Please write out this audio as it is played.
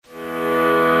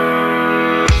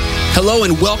Hello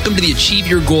and welcome to the Achieve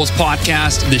Your Goals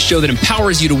podcast, the show that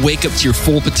empowers you to wake up to your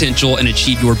full potential and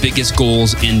achieve your biggest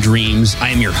goals and dreams. I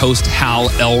am your host,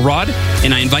 Hal Elrod,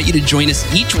 and I invite you to join us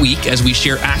each week as we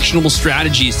share actionable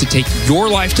strategies to take your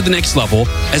life to the next level,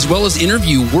 as well as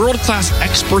interview world-class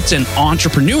experts and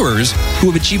entrepreneurs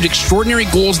who have achieved extraordinary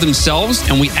goals themselves,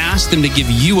 and we ask them to give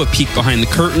you a peek behind the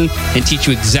curtain and teach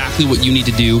you exactly what you need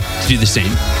to do the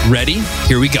same. Ready?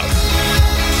 Here we go.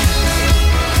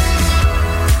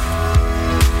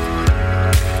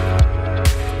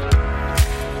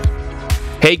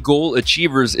 Hey, goal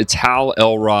achievers, it's Hal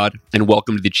Elrod, and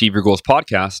welcome to the Achieve Your Goals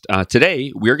podcast.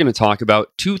 Today, we're going to talk about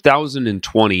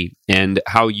 2020 and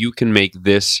how you can make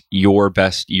this your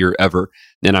best year ever.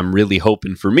 And I'm really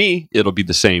hoping for me, it'll be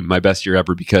the same, my best year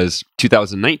ever, because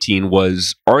 2019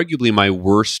 was arguably my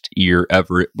worst year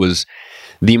ever. It was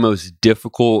the most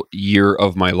difficult year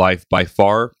of my life by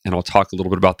far, and I'll talk a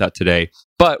little bit about that today.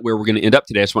 But where we're going to end up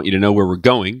today, I just want you to know where we're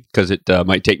going, because it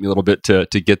might take me a little bit to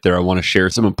get there. I want to share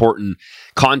some important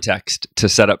context to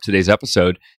set up today's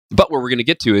episode. But where we're going to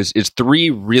get to is three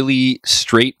really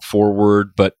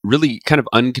straightforward, but really kind of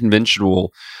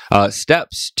unconventional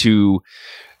steps to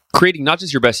creating not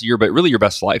just your best year, but really your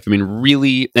best life. I mean,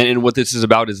 really, and what this is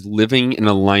about is living in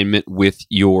alignment with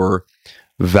your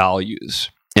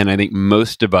values. And I think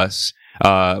most of us,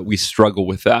 we struggle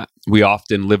with that. We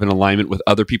often live in alignment with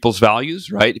other people's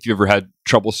values, right? If you ever had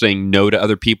trouble saying no to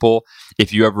other people,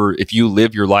 if you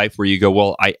live your life where you go,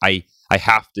 well, I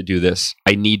have to do this.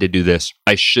 I need to do this.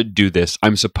 I should do this.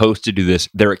 I'm supposed to do this.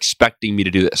 They're expecting me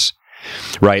to do this,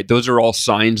 right? Those are all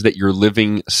signs that you're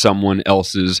living someone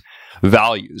else's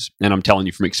values. And I'm telling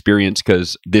you from experience,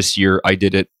 because this year I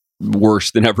did it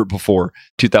worse than ever before.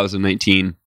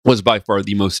 2019 was by far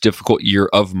the most difficult year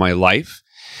of my life.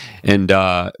 And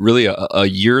really a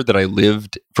year that I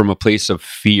lived from a place of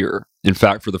fear. In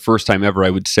fact, for the first time ever, I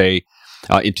would say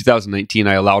in 2019,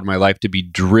 I allowed my life to be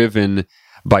driven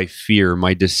by fear.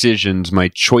 My decisions, my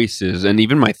choices, and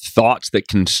even my thoughts that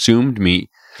consumed me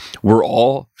were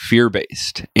all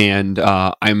fear-based. And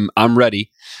I'm ready.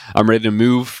 I'm ready to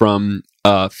move from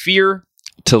fear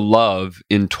to love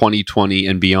in 2020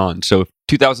 and beyond. So if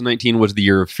 2019 was the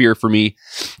year of fear for me,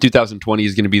 2020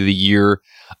 is going to be the year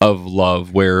of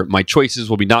love, where my choices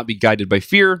will not be guided by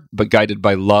fear, but guided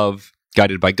by love,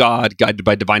 guided by God, guided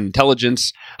by divine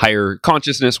intelligence, higher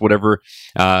consciousness, whatever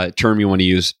term you want to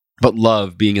use, but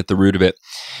love being at the root of it.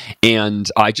 And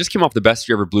I just came off the Best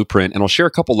Year Ever Blueprint, and I'll share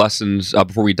a couple lessons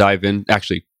before we dive in.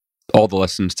 Actually, all the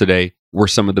lessons today were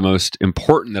some of the most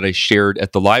important that I shared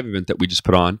at the live event that we just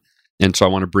put on. And so I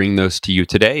want to bring those to you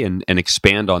today and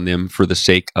expand on them for the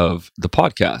sake of the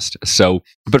podcast. So,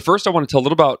 but first I want to tell a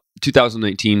little about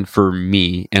 2019 for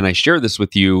me. And I share this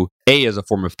with you, A, as a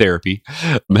form of therapy.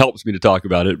 It helps me to talk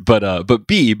about it. But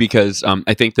B, because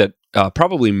I think that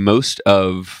probably most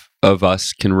of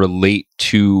us can relate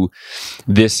to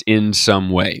this in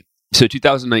some way. So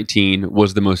 2019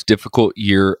 was the most difficult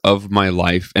year of my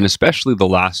life, and especially the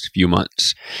last few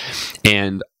months.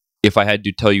 And if I had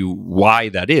to tell you why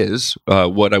that is,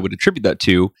 what I would attribute that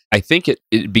to, I think it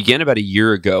began about a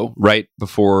year ago, right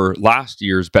before last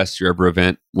year's Best Year Ever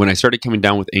event, when I started coming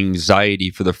down with anxiety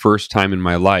for the first time in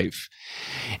my life.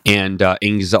 And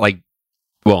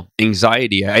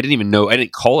anxiety, I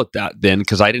didn't call it that then,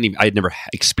 because I'd never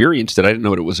experienced it. I didn't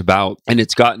know what it was about. And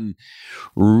it's gotten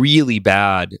really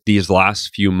bad these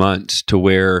last few months to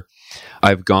where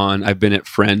I've been at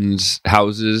friends'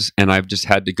 houses and I've just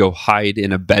had to go hide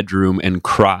in a bedroom and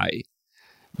cry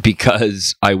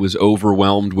because I was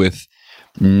overwhelmed with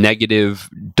negative,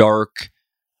 dark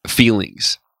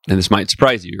feelings. And this might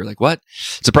surprise you. You're like, what?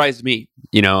 It surprised me.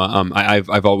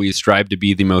 I've always strived to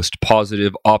be the most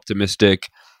positive, optimistic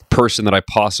person that I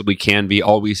possibly can be.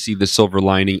 Always see the silver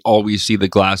lining, always see the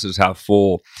glasses half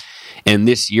full. And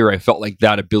this year, I felt like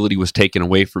that ability was taken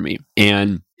away from me.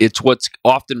 And it's what's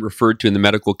often referred to in the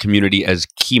medical community as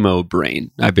chemo brain.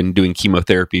 I've been doing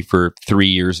chemotherapy for 3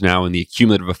 years now, and the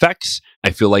cumulative effects,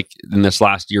 I feel like in this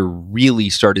last year, really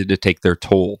started to take their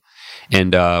toll.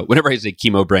 And whenever I say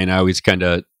chemo brain,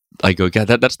 I go, God,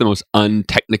 that's the most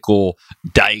untechnical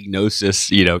diagnosis,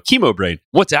 chemo brain.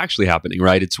 What's actually happening,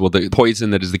 right? It's, the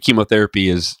poison that is the chemotherapy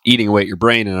is eating away at your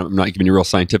brain, and I'm not giving you a real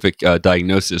scientific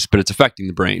diagnosis, but it's affecting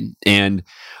the brain. And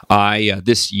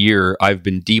this year, I've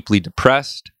been deeply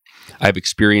depressed. I've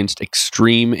experienced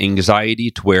extreme anxiety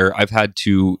to where I've had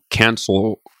to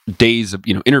cancel days of,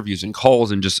 interviews and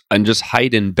calls and just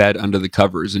hide in bed under the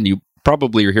covers. And you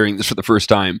probably are hearing this for the first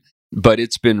time. But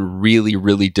it's been really,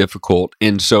 really difficult.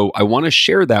 And so I want to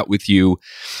share that with you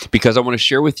because I want to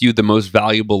share with you the most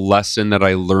valuable lesson that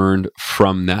I learned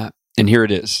from that. And here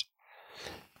it is.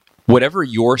 Whatever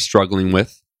you're struggling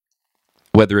with,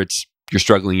 whether it's you're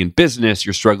struggling in business,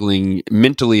 you're struggling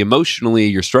mentally, emotionally,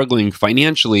 you're struggling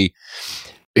financially,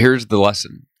 here's the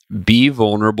lesson. Be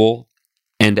vulnerable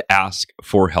and ask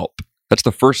for help. That's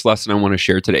the first lesson I want to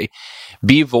share today.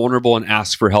 Be vulnerable and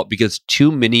ask for help, because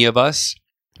too many of us,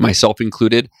 myself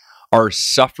included, are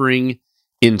suffering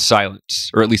in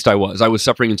silence, or at least I was. I was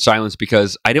suffering in silence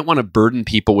because I didn't want to burden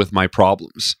people with my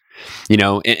problems. And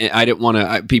I didn't want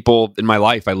to, people in my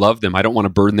life, I love them. I don't want to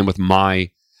burden them with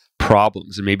my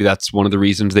problems. And maybe that's one of the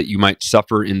reasons that you might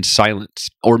suffer in silence.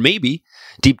 Or maybe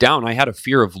deep down, I had a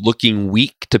fear of looking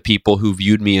weak to people who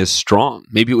viewed me as strong.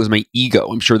 Maybe it was my ego.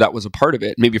 I'm sure that was a part of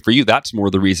it. Maybe for you, that's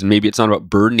more the reason. Maybe it's not about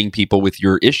burdening people with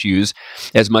your issues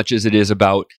as much as it is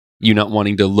about you not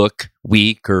wanting to look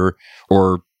weak or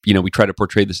we try to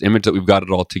portray this image that we've got it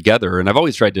all together. And I've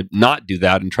always tried to not do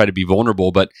that and try to be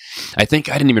vulnerable, but I think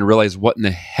I didn't even realize what in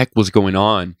the heck was going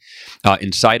on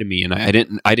inside of me. And I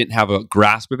didn't have a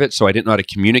grasp of it, so I didn't know how to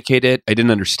communicate it. I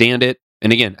didn't understand it.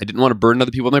 And again, I didn't want to burden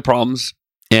other people with my problems.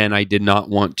 And I did not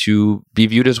want to be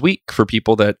viewed as weak for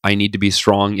people that I need to be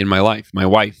strong in my life, my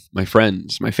wife, my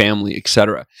friends, my family,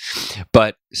 etc.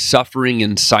 But suffering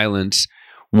in silence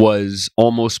was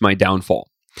almost my downfall.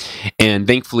 And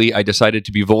thankfully, I decided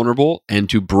to be vulnerable and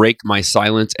to break my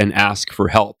silence and ask for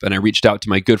help. And I reached out to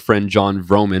my good friend, John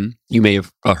Vroman. You may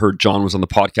have heard John was on the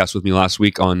podcast with me last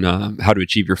week on how to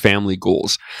achieve your family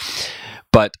goals.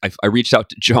 But I reached out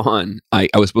to John. I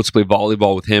was supposed to play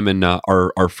volleyball with him and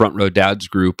our Front Row Dads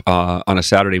group on a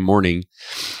Saturday morning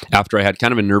after I had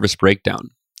kind of a nervous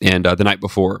breakdown and the night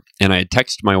before. And I had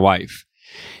texted my wife.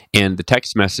 And the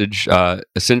text message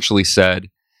essentially said,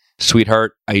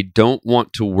 "Sweetheart, I don't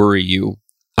want to worry you.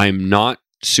 I'm not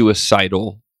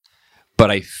suicidal,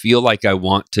 but I feel like I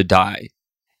want to die."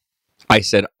 I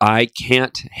said, "I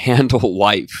can't handle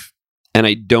life and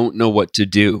I don't know what to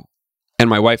do." And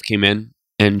my wife came in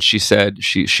and she said,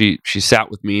 she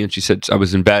sat with me and she said, I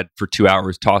was in bed for 2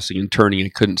 hours tossing and turning. I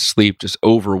couldn't sleep, just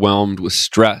overwhelmed with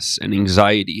stress and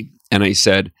anxiety. And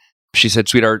she said,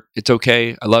 "Sweetheart, it's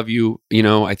okay. I love you.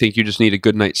 I think you just need a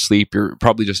good night's sleep. You're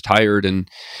probably just tired, and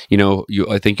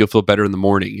I think you'll feel better in the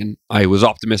morning." And I was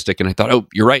optimistic, and I thought, "Oh,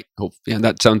 you're right. Oh, yeah,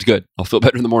 that sounds good. I'll feel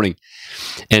better in the morning."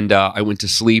 And I went to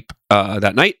sleep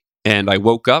that night, and I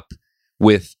woke up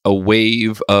with a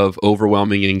wave of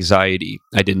overwhelming anxiety.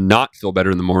 I did not feel better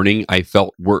in the morning. I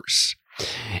felt worse.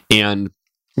 And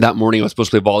that morning, I was supposed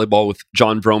to play volleyball with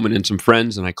John Vroman and some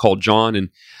friends, and I called John and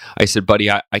I said, "Buddy,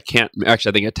 I can't."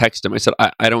 Actually, I think I texted him. I said,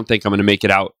 I don't think I'm going to make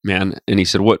it out, man." And he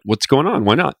said, "What's going on?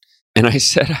 Why not?" And I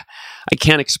said, "I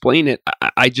can't explain it.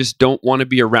 I just don't want to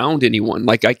be around anyone.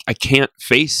 Like I can't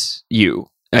face you.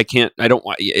 I don't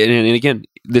want." And again,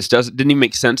 this didn't even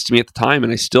make sense to me at the time,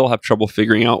 and I still have trouble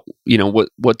figuring out,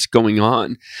 what's going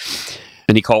on.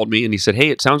 And he called me and he said, "Hey,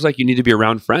 it sounds like you need to be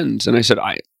around friends." And I said,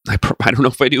 I don't know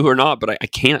if I do or not, but I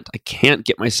can't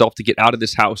get myself to get out of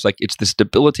this house. Like, it's this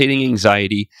debilitating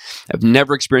anxiety. I've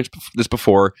never experienced this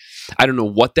before. I don't know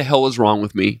what the hell is wrong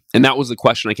with me. And that was the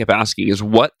question I kept asking, is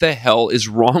what the hell is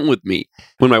wrong with me?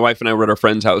 When my wife and I were at our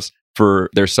friend's house for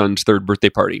their son's 3rd birthday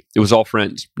party, it was all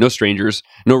friends, no strangers,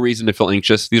 no reason to feel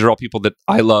anxious. These are all people that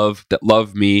I love, that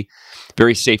love me.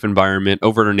 Very safe environment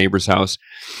over at our neighbor's house.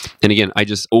 And again, I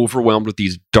just overwhelmed with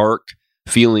these dark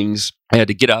feelings. I had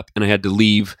to get up and I had to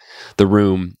leave the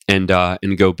room and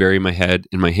go bury my head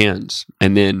in my hands.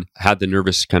 And then had the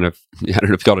nervous I don't know if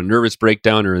you call it a nervous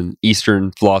breakdown, or in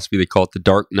Eastern philosophy, they call it the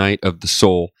dark night of the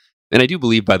soul. And I do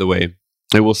believe, by the way,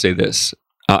 I will say this,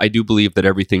 I do believe that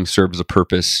everything serves a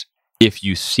purpose if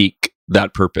you seek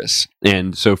that purpose.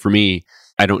 And so for me,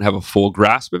 I don't have a full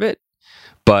grasp of it,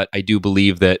 but I do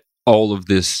believe that all of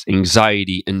this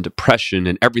anxiety and depression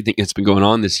and everything that's been going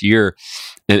on this year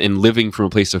and living from a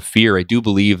place of fear, I do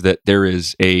believe that there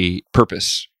is a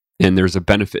purpose and there's a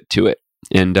benefit to it.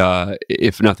 And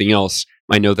if nothing else,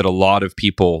 I know that a lot of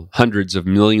people, hundreds of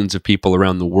millions of people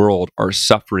around the world, are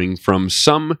suffering from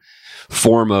some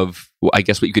form of, I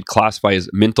guess what you could classify as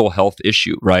mental health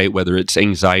issue, right? Whether it's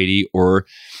anxiety or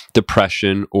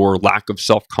depression or lack of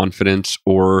self-confidence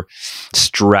or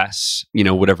stress,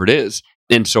 whatever it is.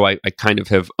 And so I kind of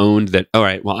have owned that, all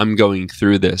right, well, I'm going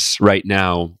through this right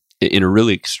now in a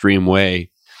really extreme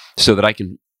way so that I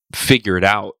can figure it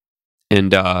out.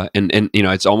 And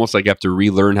it's almost like I have to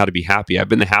relearn how to be happy. I've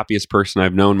been the happiest person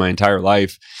I've known my entire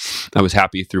life. I was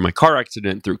happy through my car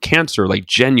accident, through cancer, like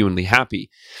genuinely happy.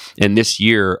 And this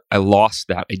year I lost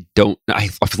that.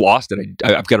 I've lost it.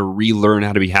 I've got to relearn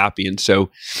how to be happy. And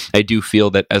so I do feel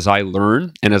that as I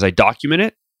learn and as I document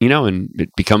it, and it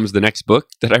becomes the next book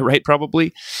that I write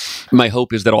probably. My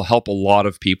hope is that I'll help a lot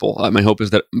of people. My hope is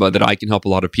that I can help a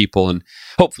lot of people, and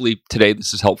hopefully today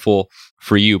this is helpful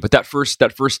for you. But that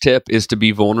first tip is to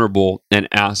be vulnerable and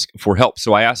ask for help.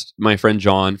 So I asked my friend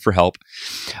John for help.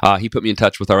 He put me in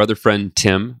touch with our other friend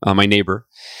Tim, my neighbor,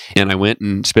 and I went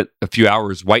and spent a few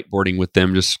hours whiteboarding with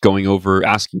them, just going over,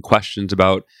 asking questions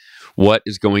about what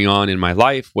is going on in my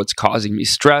life, what's causing me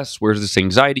stress, where's this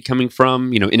anxiety coming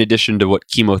from, in addition to what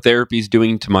chemotherapy is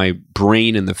doing to my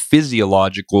brain and the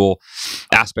physiological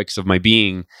aspects of my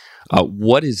being.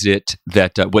 What is it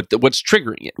that what's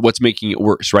triggering it? What's making it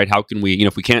worse, right? How can we,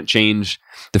 if we can't change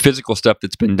the physical stuff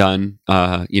that's been done,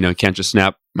 can't just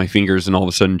snap my fingers and all of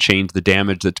a sudden change the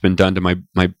damage that's been done to my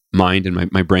mind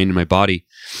and my brain and my body.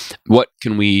 What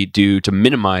can we do to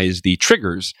minimize the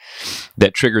triggers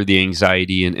that trigger the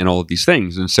anxiety and all of these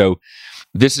things? And so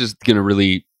this is going to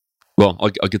really, well,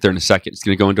 I'll get there in a second. It's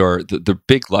going to go into the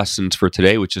big lessons for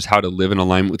today, which is how to live in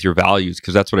alignment with your values,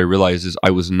 because that's what I realized is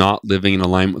I was not living in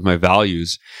alignment with my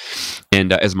values.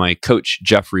 And as my coach,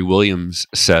 Jeffrey Williams,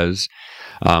 says,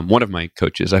 one of my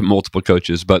coaches, I have multiple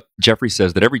coaches, but Jeffrey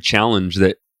says that every challenge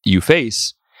that you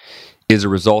face is a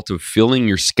result of filling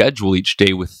your schedule each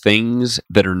day with things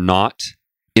that are not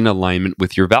in alignment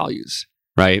with your values,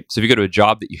 right? So if you go to a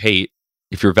job that you hate,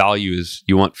 if your value is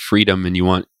you want freedom and you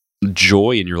want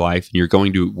joy in your life and you're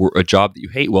going to a job that you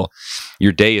hate, well,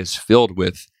 your day is filled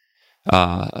with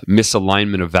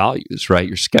misalignment of values, right?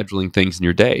 You're scheduling things in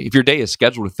your day. If your day is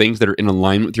scheduled with things that are in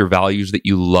alignment with your values that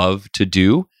you love to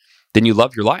do, then you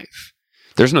love your life.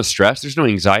 There's no stress, there's no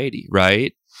anxiety,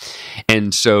 right?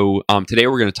 And so today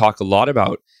we're going to talk a lot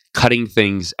about cutting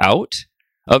things out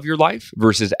of your life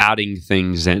versus adding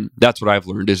things in. That's what I've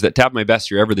learned, is that to have my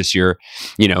best year ever this year,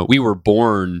 we were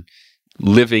born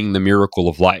living the miracle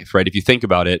of life, right? If you think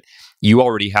about it, you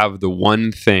already have the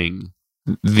one thing,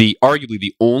 arguably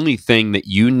the only thing that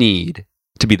you need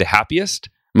to be the happiest,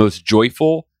 most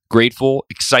joyful, grateful,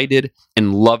 excited,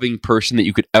 and loving person that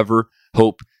you could ever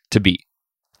hope to be.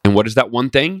 And what is that one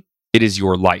thing? It is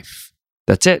your life.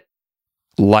 That's it.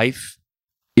 Life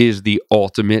is the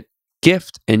ultimate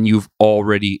gift, and you've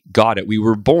already got it. We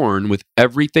were born with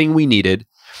everything we needed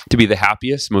to be the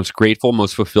happiest, most grateful,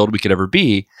 most fulfilled we could ever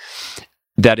be.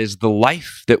 That is the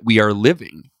life that we are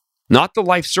living, not the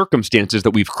life circumstances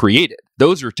that we've created.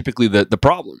 Those are typically the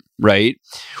problem, right?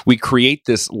 We create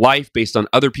this life based on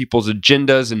other people's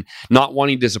agendas and not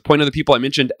wanting to disappoint other people. I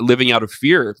mentioned living out of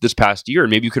fear this past year,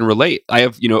 and maybe you can relate. I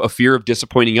have, a fear of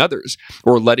disappointing others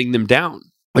or letting them down,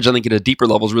 which I think at a deeper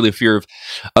level is really a fear of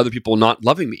other people not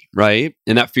loving me, right?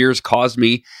 And that fear has caused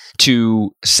me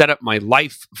to set up my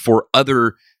life for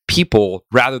other people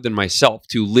rather than myself,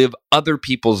 to live other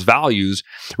people's values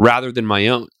rather than my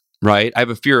own, right? I have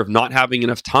a fear of not having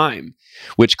enough time,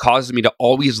 which causes me to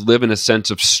always live in a sense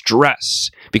of stress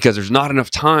because there's not enough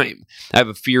time. I have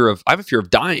a fear of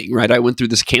dying, right? I went through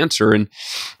this cancer, and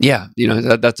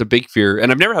that's a big fear.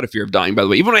 And I've never had a fear of dying, by the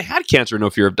way. Even when I had cancer, no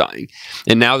fear of dying.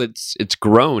 And now that it's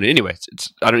grown. Anyway,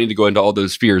 I don't need to go into all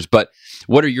those fears, but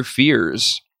what are your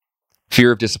fears?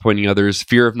 Fear of disappointing others,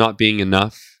 fear of not being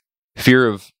enough, fear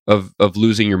of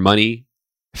losing your money,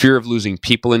 fear of losing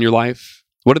people in your life.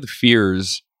 What are the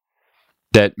fears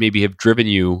that maybe have driven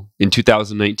you in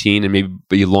 2019 and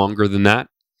maybe longer than that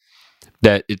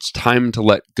it's time to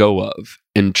let go of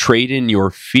and trade in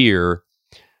your fear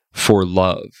for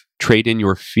love? Trade in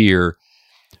your fear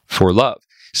for love.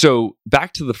 So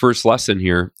back to the first lesson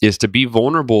here is to be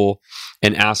vulnerable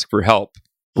and ask for help.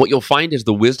 What you'll find is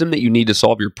the wisdom that you need to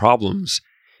solve your problems,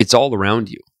 it's all around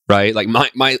you, right? Like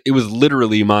it was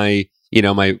literally my one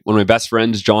of my best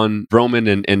friends, John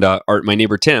Broman, and my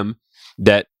neighbor Tim,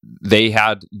 that they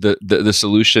had the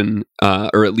solution,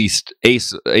 or at least a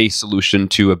solution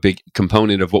to a big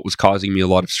component of what was causing me a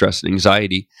lot of stress and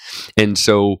anxiety. And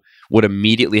so what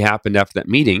immediately happened after that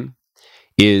meeting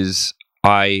is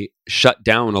I shut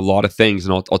down a lot of things,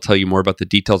 and I'll tell you more about the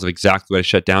details of exactly what I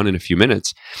shut down in a few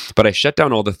minutes. But I shut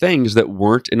down all the things that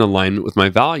weren't in alignment with my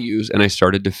values, and I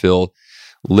started to feel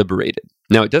liberated.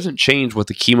 Now, it doesn't change what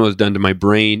the chemo has done to my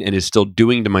brain and is still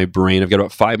doing to my brain. I've got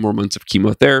about 5 more months of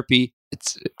chemotherapy.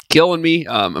 It's killing me.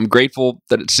 I'm grateful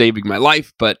that it's saving my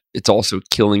life, but it's also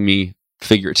killing me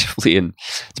figuratively, and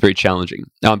it's very challenging.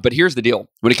 But here's the deal.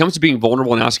 When it comes to being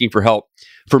vulnerable and asking for help,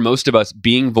 for most of us,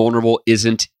 being vulnerable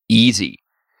isn't easy.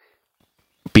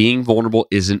 Being vulnerable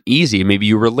isn't easy. Maybe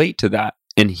you relate to that.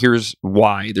 And here's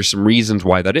why. There's some reasons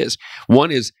why that is.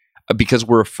 One is because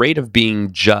we're afraid of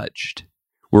being judged.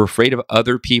 We're afraid of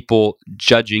other people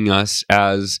judging us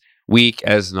as weak,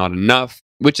 as not enough,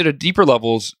 which at a deeper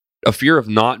level is a fear of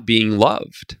not being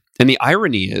loved, And the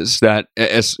irony is that,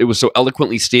 as it was so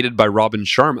eloquently stated by Robin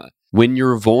Sharma, when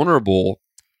you're vulnerable,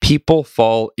 people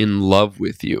fall in love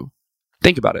with you.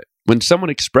 Think about it. When someone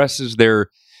expresses their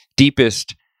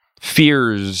deepest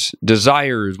fears,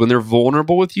 desires, when they're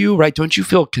vulnerable with you, right? Don't you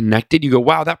feel connected? You go,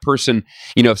 wow, that person,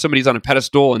 if somebody's on a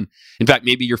pedestal, and in fact,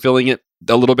 maybe you're feeling it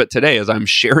a little bit today as I'm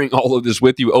sharing all of this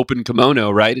with you, open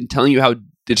kimono, right? And telling you how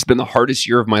it's been the hardest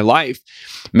year of my life.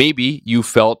 Maybe you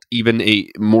felt even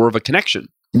more of a connection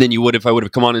than you would if I would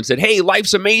have come on and said, hey,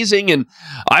 life's amazing and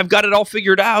I've got it all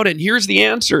figured out and here's the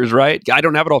answers, right? I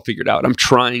don't have it all figured out. I'm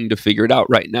trying to figure it out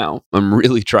right now. I'm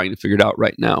really trying to figure it out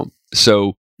right now.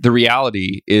 So the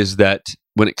reality is that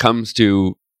when it comes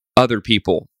to other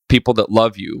people that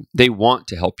love you, they want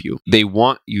to help you. They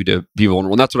want you to be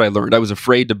vulnerable. And that's what I learned. I was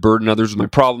afraid to burden others with my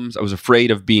problems. I was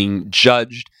afraid of being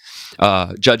judged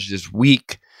as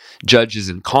weak, judged as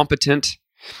incompetent.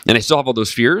 And I still have all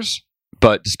those fears.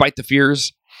 But despite the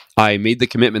fears, I made the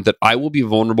commitment that I will be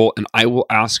vulnerable and I will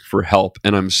ask for help.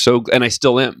 And I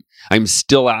still am. I'm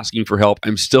still asking for help.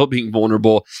 I'm still being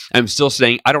vulnerable. I'm still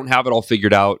saying, I don't have it all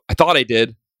figured out. I thought I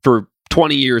did. For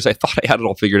 20 years, I thought I had it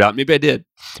all figured out. Maybe I did,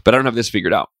 but I don't have this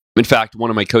figured out. In fact,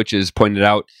 one of my coaches pointed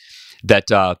out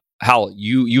that, Hal,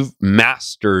 you've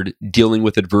mastered dealing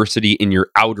with adversity in your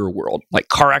outer world, like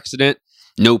car accident,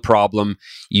 no problem.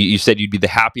 You said you'd be the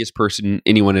happiest person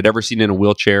anyone had ever seen in a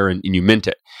wheelchair, and you meant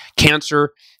it.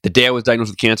 Cancer, the day I was diagnosed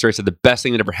with cancer, I said the best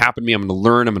thing that ever happened to me, I'm going to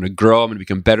learn, I'm going to grow, I'm going to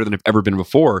become better than I've ever been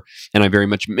before, and I very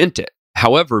much meant it.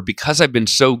 However, because I've been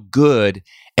so good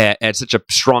at such a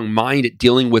strong mind at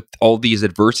dealing with all these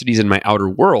adversities in my outer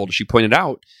world, she pointed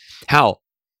out, Hal,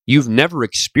 you've never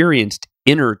experienced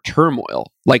inner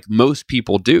turmoil like most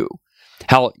people do.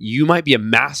 Hal, you might be a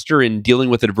master in dealing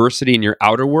with adversity in your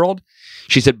outer world.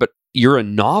 She said, but you're a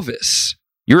novice.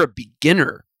 You're a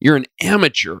beginner. You're an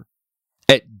amateur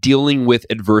at dealing with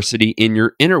adversity in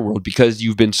your inner world because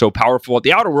you've been so powerful at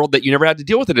the outer world that you never had to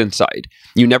deal with it inside.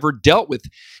 You never dealt with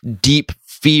deep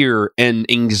fear and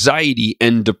anxiety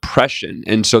and depression.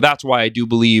 And so that's why I do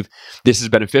believe this is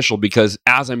beneficial, because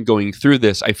as I'm going through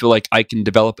this, I feel like I can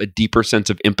develop a deeper sense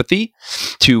of empathy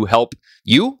to help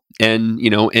you and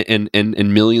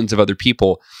millions of other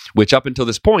people, which up until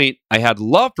this point, I had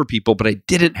love for people, but I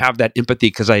didn't have that empathy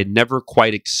because I had never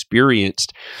quite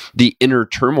experienced the inner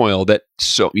turmoil that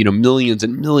millions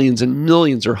and millions and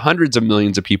millions or hundreds of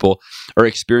millions of people are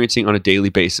experiencing on a daily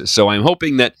basis. So I'm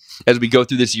hoping that as we go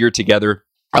through this year together,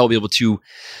 I'll be able to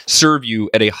serve you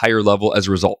at a higher level as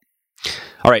a result.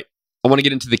 All right. I want to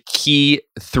get into the key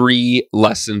 3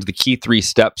 lessons, the key 3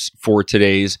 steps for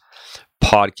today's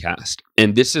podcast.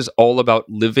 And this is all about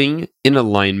living in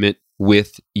alignment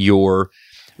with your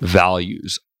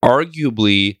values.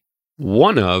 Arguably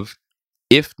one of,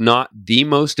 if not the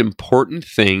most important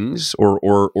things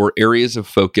or areas of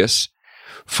focus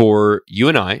for you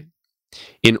and I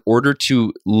in order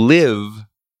to live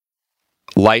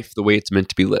life the way it's meant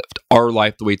to be lived, our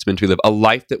life the way it's meant to be lived, a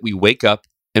life that we wake up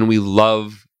and we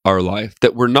love our life,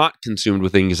 that we're not consumed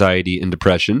with anxiety and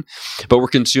depression, but we're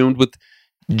consumed with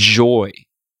joy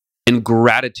and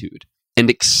gratitude and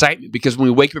excitement, because when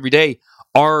we wake up every day,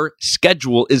 our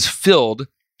schedule is filled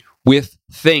with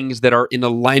things that are in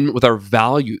alignment with our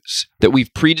values that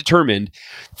we've predetermined,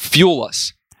 fuel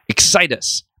us, excite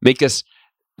us, make us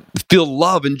feel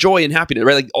love and joy and happiness,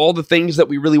 right? Like all the things that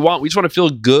we really want. We just want to feel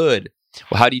good.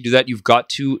 Well, how do you do that? You've got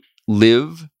to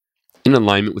live in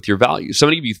alignment with your values. So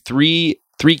I'm going to give you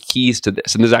three keys to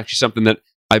this. And this is actually something that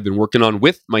I've been working on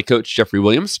with my coach, Jeffrey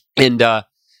Williams. And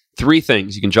 3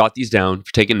 things. You can jot these down if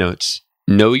you're taking notes.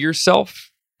 Know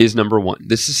yourself is number 1.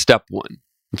 This is step 1.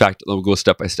 In fact, we'll go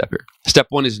step by step here. Step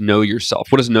 1 is know yourself.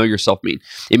 What does know yourself mean?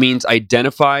 It means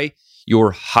identify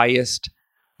your highest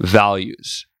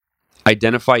values.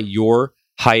 Identify your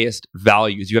highest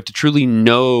values. You have to truly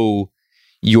know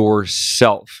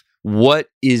yourself. What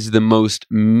is the most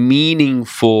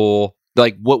meaningful,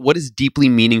 like what is deeply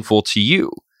meaningful to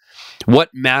you? What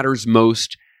matters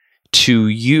most to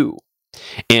you?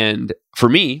 And for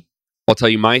me, I'll tell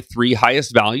you my 3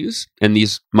 highest values, and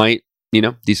these might be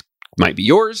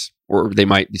yours, or they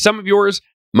might be some of yours.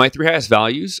 My 3 highest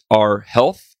values are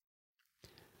health,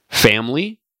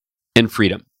 family, and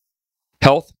freedom.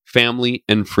 Health, family,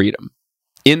 and freedom.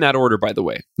 In that order, by the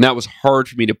way. And that was hard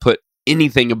for me to put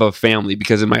anything above family,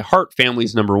 because in my heart, family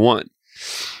is number 1.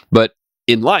 But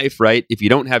in life, right, if you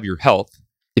don't have your health,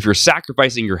 if you're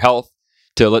sacrificing your health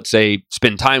to, let's say,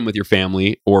 spend time with your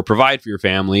family or provide for your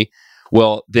family,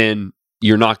 well, then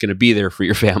you're not going to be there for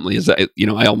your family.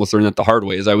 I almost learned that the hard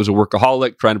way. As I was a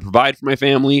workaholic trying to provide for my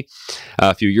family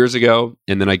a few years ago,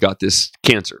 and then I got this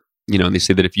cancer. And they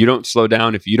say that if you don't slow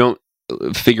down, if you don't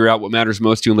figure out what matters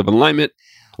most to you and live in alignment,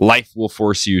 life will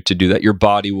force you to do that. Your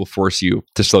body will force you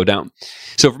to slow down.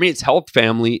 So for me, it's health,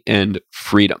 family, and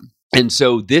freedom. And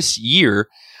so this year,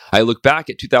 I look back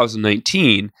at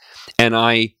 2019 and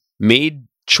I made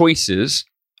choices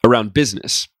around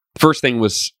business. First thing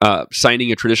was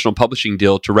signing a traditional publishing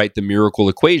deal to write The Miracle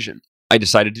Equation. I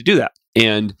decided to do that.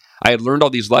 And I had learned all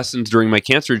these lessons during my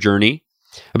cancer journey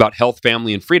about health,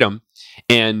 family, and freedom.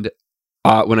 And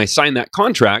when I signed that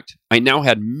contract, I now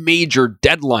had major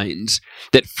deadlines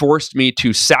that forced me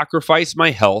to sacrifice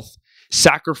my health,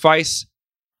 sacrifice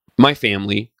my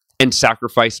family, and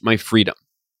sacrifice my freedom.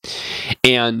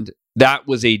 And that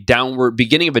was a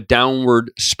beginning of a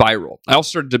downward spiral. I also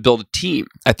started to build a team.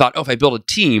 I thought, if I build a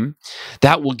team,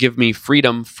 that will give me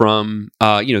freedom from,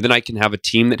 then I can have a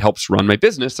team that helps run my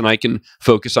business and I can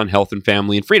focus on health and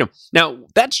family and freedom. Now,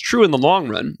 that's true in the long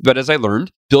run, but as I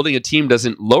learned, building a team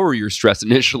doesn't lower your stress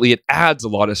initially. It adds a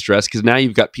lot of stress because now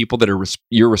you've got people that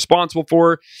you're responsible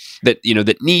for, that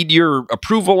need your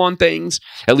approval on things,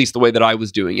 at least the way that I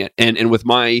was doing it. And with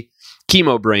my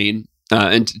chemo brain,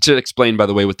 and to explain, by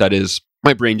the way, what that is,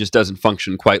 my brain just doesn't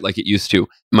function quite like it used to.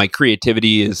 My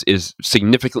creativity is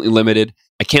significantly limited.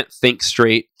 I can't think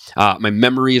straight. My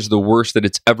memory is the worst that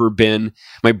it's ever been.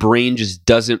 My brain just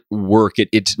doesn't work.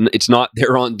 It's not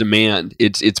there on demand.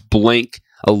 It's blank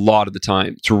a lot of the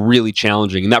time. It's really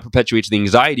challenging. And that perpetuates the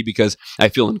anxiety because I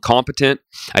feel incompetent.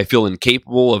 I feel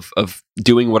incapable of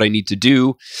doing what I need to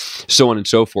do, so on and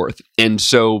so forth. And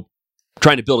so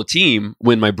trying to build a team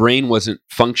when my brain wasn't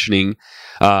functioning,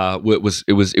 it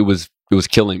was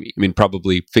killing me. I mean,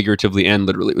 probably figuratively and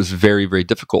literally. It was very, very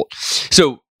difficult.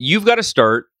 So you've got to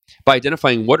start by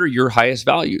identifying what are your highest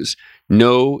values.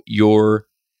 Know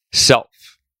yourself.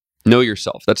 Know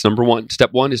yourself. That's number one.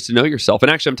 Step one is to know yourself. And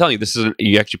actually, I'm telling you,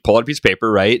 you actually pull out a piece of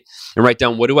paper, right? And write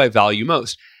down, what do I value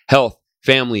most? Health,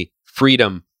 family,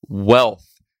 freedom, wealth,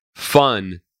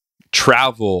 fun,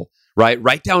 travel, right?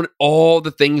 Write down all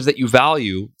the things that you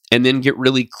value and then get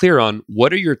really clear on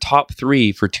what are your top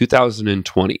three for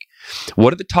 2020.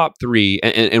 What are the top three?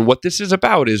 And what this is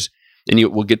about is,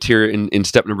 we'll get to here in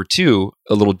step number 2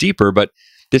 a little deeper, but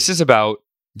this is about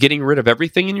getting rid of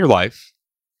everything in your life,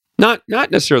 not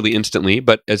necessarily instantly,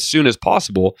 but as soon as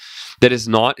possible, that is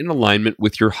not in alignment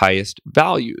with your highest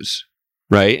values.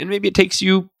 Right? And maybe it takes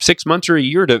you 6 months or a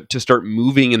year to start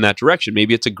moving in that direction.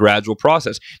 Maybe it's a gradual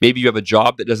process. Maybe you have a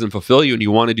job that doesn't fulfill you and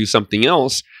you want to do something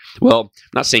else. Well, I'm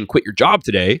not saying quit your job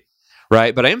today,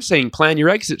 right? But I am saying plan your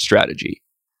exit strategy.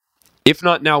 If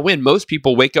not now, when? Most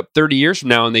people wake up 30 years from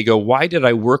now and they go, why did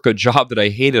I work a job that I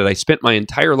hated? I spent my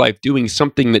entire life doing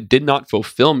something that did not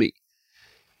fulfill me.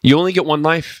 You only get one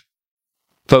life,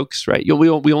 folks, right? We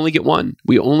only get one.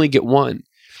 We only get one.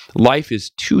 Life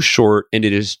is too short and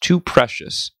it is too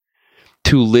precious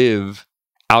to live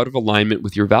out of alignment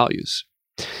with your values.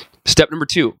 Step number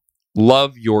 2,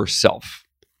 love yourself.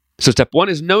 So step 1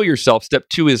 is know yourself. Step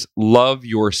 2 is love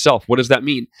yourself. What does that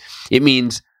mean? It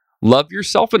means love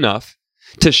yourself enough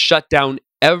to shut down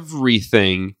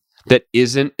everything that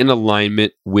isn't in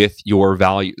alignment with your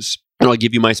values. And I'll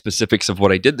give you my specifics of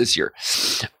what I did this year.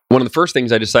 One of the first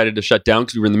things I decided to shut down,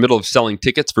 because we were in the middle of selling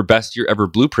tickets for Best Year Ever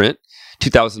Blueprint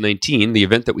 2019, the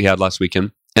event that we had last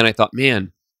weekend. And I thought,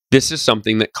 man, this is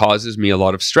something that causes me a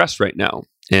lot of stress right now.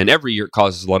 And every year it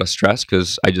causes a lot of stress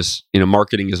because I just,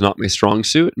 marketing is not my strong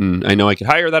suit. And I know I could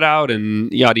hire that out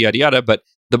and yada, yada, yada. But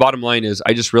the bottom line is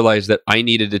I just realized that I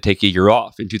needed to take a year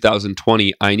off. In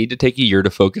 2020, I need to take a year to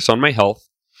focus on my health,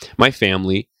 my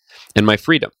family, and my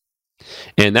freedom.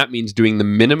 And that means doing the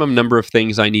minimum number of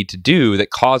things I need to do that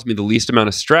cause me the least amount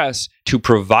of stress to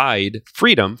provide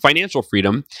freedom, financial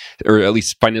freedom, or at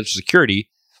least financial security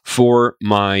for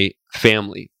my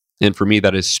family. And for me,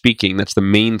 that is speaking. That's the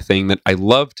main thing that I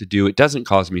love to do. It doesn't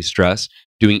cause me stress.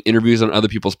 Doing interviews on other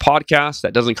people's podcasts,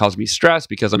 that doesn't cause me stress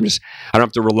because I don't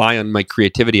have to rely on my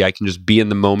creativity. I can just be in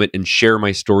the moment and share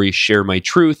my story, share my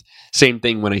truth. Same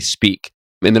thing when I speak.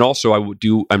 And then also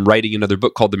I'm writing another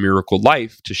book called The Miracle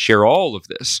Life to share all of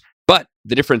this. But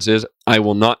the difference is I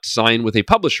will not sign with a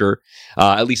publisher,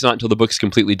 at least not until the book's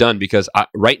completely done, because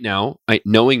right now,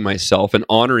 knowing myself and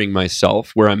honoring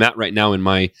myself, where I'm at right now in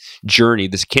my journey,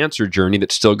 this cancer journey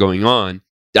that's still going on,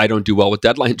 I don't do well with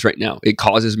deadlines right now. It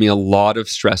causes me a lot of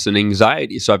stress and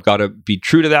anxiety. So I've got to be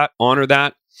true to that, honor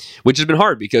that, which has been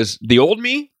hard because the old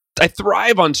me, I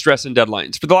thrive on stress and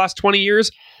deadlines. For the last 20 years,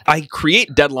 I create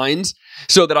deadlines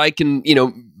so that I can,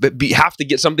 have to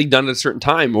get something done at a certain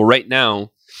time. Well, right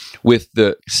now, with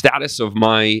the status of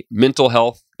my mental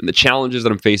health and the challenges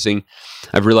that I'm facing,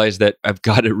 I've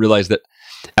got to realize that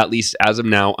at least as of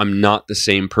now, I'm not the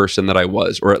same person that I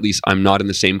was, or at least I'm not in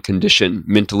the same condition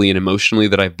mentally and emotionally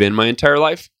that I've been my entire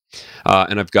life.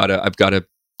 And I've got to,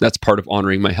 that's part of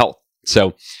honoring my health.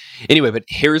 So anyway, but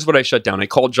here's what I shut down. I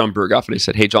called John Berghoff and I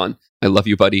said, hey, John, I love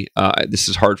you, buddy. This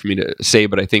is hard for me to say,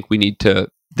 but I think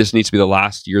this needs to be the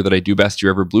last year that I do Best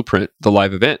Year Ever Blueprint, the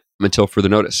live event, until further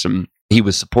notice. And he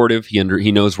was supportive.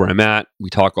 He knows where I'm at. We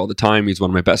talk all the time. He's one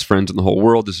of my best friends in the whole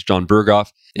world. This is John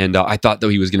Berghoff. And I thought, though,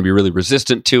 he was going to be really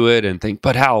resistant to it and think,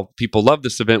 but Hal, people love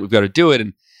this event. We've got to do it.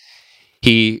 And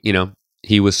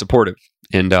he was supportive.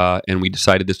 And we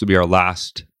decided this would be our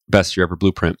last Best Year Ever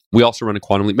Blueprint. We also run a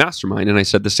Quantum Leap Mastermind. And I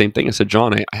said the same thing. I said,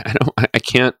 John, I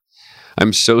can't.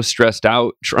 I'm so stressed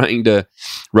out trying to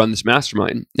run this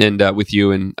mastermind and with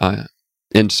you.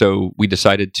 And so we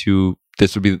decided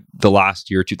this would be the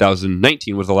last year.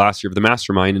 2019 was the last year of the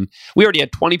mastermind. And we already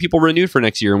had 20 people renewed for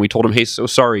next year. And we told them, hey, so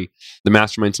sorry, the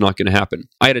mastermind's not going to happen.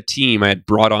 I had a team. I had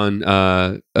brought on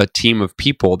a team of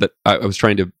people that I was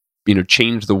trying to,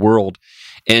 change the world.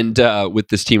 And with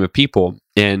this team of people,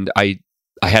 and I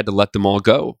had to let them all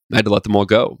go. And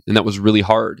that was really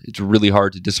hard. It's really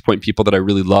hard to disappoint people that I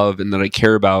really love and that I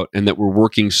care about and that we're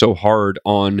working so hard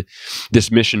on this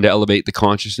mission to elevate the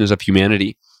consciousness of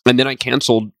humanity. And then I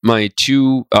canceled my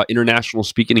 2 international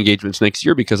speaking engagements next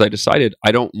year because I decided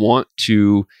I don't want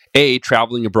to,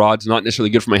 traveling abroad is not necessarily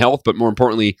good for my health, but more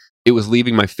importantly, it was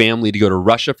leaving my family to go to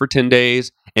Russia for 10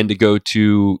 days and to go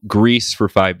to Greece for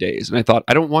 5 days. And I thought,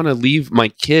 I don't want to leave my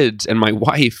kids and my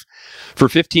wife for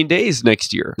 15 days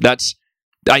next year.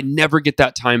 I never get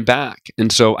that time back.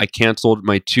 And so I canceled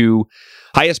my 2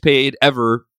 highest paid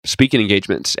ever speaking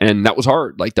engagements. And that was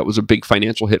hard. That was a big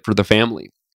financial hit for the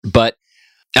family. But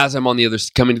as I'm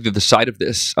coming to the other side of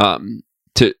this,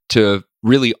 to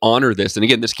really honor this, and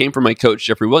again, this came from my coach,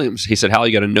 Jeffrey Williams. He said, Hal,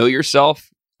 you got to know yourself,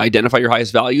 identify your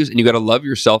highest values, and you got to love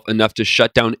yourself enough to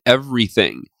shut down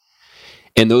everything.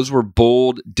 And those were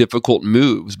bold, difficult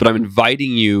moves, but I'm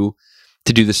inviting you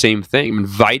to do the same thing. I'm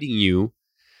inviting you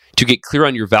to get clear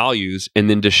on your values and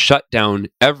then to shut down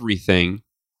everything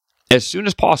as soon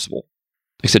as possible.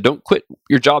 I said, don't quit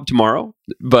your job tomorrow,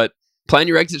 but plan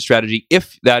your exit strategy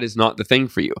if that is not the thing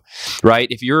for you, right?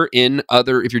 If you're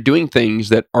doing things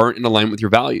that aren't in alignment with your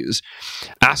values,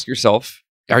 ask yourself,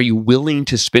 are you willing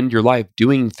to spend your life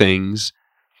doing things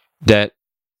that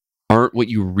aren't what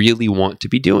you really want to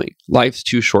be doing? Life's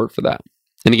too short for that.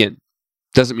 And again,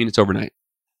 doesn't mean it's overnight.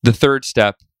 The third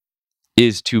step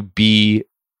is to be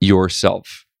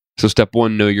yourself. So step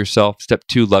 1, know yourself. Step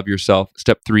 2, love yourself.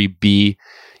 Step 3, be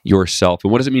yourself.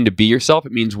 And what does it mean to be yourself?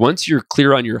 It means once you're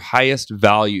clear on your highest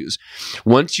values,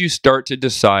 once you start to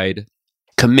decide,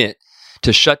 commit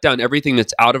to shut down everything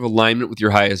that's out of alignment with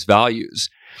your highest values,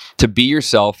 to be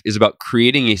yourself is about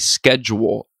creating a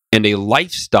schedule and a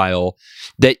lifestyle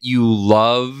that you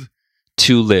love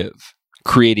to live.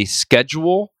 Create a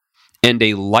schedule and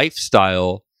a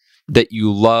lifestyle that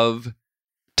you love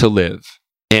to live.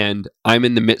 And I'm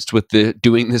in the midst with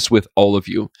doing this with all of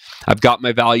you. I've got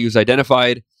my values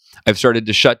identified. I've started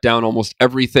to shut down almost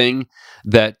everything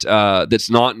that's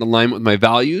not in alignment with my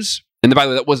values. And by the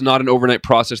way, that was not an overnight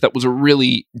process. That was a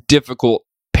really difficult,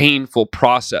 painful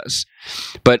process.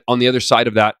 But on the other side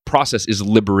of that process is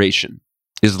liberation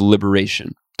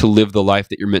to live the life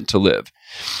that you're meant to live.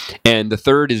 And the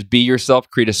third is be yourself,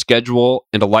 create a schedule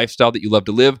and a lifestyle that you love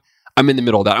to live. I'm in the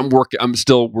middle of that. I'm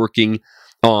still working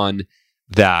on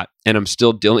that. And I'm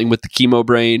still dealing with the chemo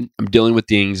brain. I'm dealing with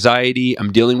the anxiety.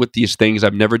 I'm dealing with these things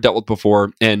I've never dealt with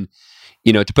before. And,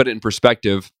 to put it in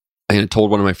perspective, I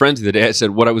told one of my friends the other day, I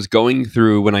said, what I was going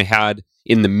through when I had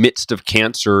in the midst of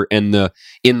cancer and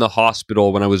in the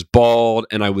hospital when I was bald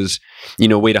and I was,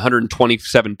 weighed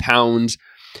 127 pounds,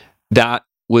 that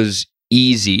was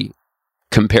easy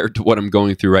compared to what I'm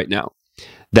going through right now.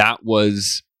 That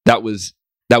was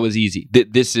easy.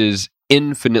 This is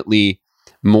infinitely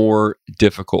more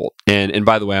difficult. And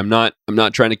by the way, I'm not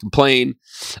trying to complain.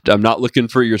 I'm not looking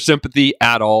for your sympathy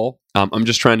at all. I'm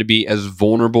just trying to be as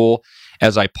vulnerable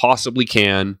as I possibly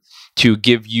can to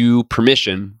give you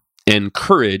permission and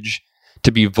courage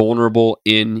to be vulnerable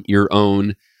in your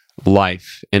own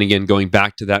life. And again, going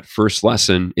back to that first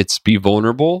lesson, it's be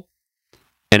vulnerable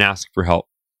and ask for help.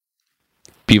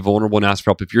 Be vulnerable and ask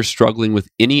for help. If you're struggling with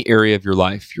any area of your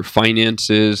life, your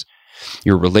finances,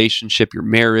 your relationship, your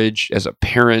marriage as a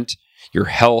parent, your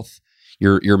health,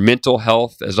 your mental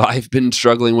health, as I've been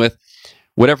struggling with,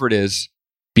 whatever it is,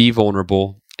 be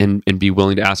vulnerable and be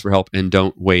willing to ask for help and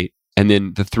don't wait. And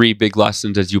then the 3 big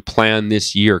lessons as you plan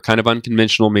this year, kind of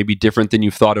unconventional, maybe different than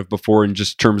you've thought of before in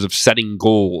just terms of setting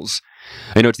goals.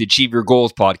 I know it's the Achieve Your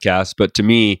Goals podcast, but to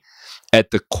me,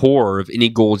 at the core of any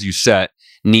goals you set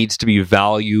needs to be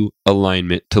value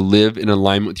alignment, to live in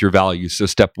alignment with your values. So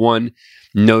step 1,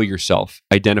 know yourself.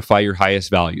 Identify your highest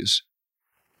values.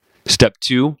 Step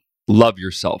 2, love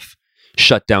yourself.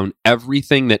 Shut down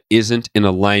everything that isn't in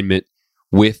alignment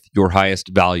with your highest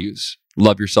values.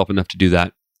 Love yourself enough to do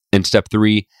that. And step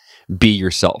 3, be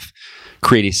yourself.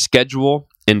 Create a schedule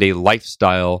and a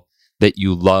lifestyle that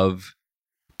you love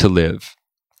to live.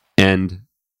 And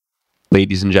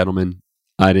ladies and gentlemen,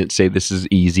 I didn't say this is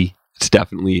easy. It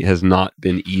definitely has not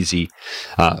been easy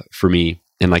for me.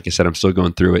 And like I said, I'm still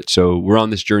going through it. So we're on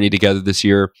this journey together this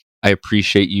year. I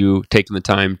appreciate you taking the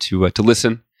time to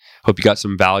listen. Hope you got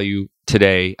some value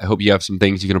today. I hope you have some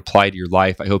things you can apply to your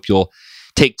life. I hope you'll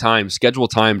take time, schedule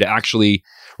time to actually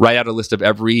write out a list of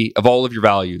all of your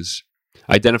values.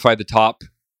 Identify the top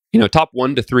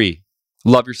 1 to 3.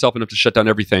 Love yourself enough to shut down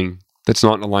everything that's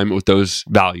not in alignment with those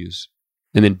values.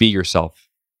 And then be yourself.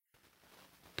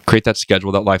 Create that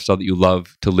schedule, that lifestyle that you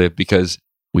love to live, because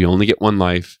we only get one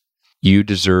life. You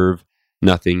deserve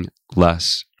nothing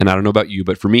less. And I don't know about you,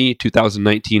 but for me,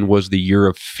 2019 was the year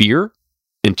of fear.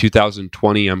 In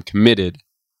 2020, I'm committed,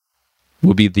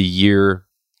 will be the year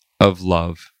of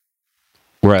love,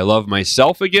 where I love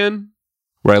myself again,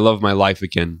 where I love my life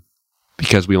again,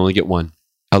 because we only get one.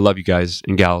 I love you guys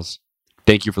and gals.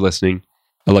 Thank you for listening.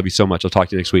 I love you so much. I'll talk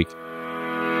to you next week.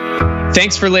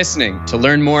 Thanks for listening. To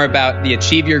learn more about the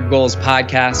Achieve Your Goals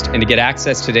podcast and to get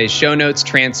access to today's show notes,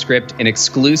 transcript, and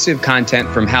exclusive content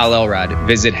from Hal Elrod,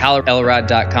 visit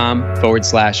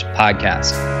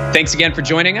halelrod.com/podcast. Thanks again for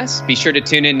joining us. Be sure to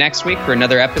tune in next week for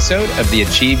another episode of the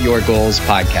Achieve Your Goals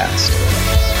podcast.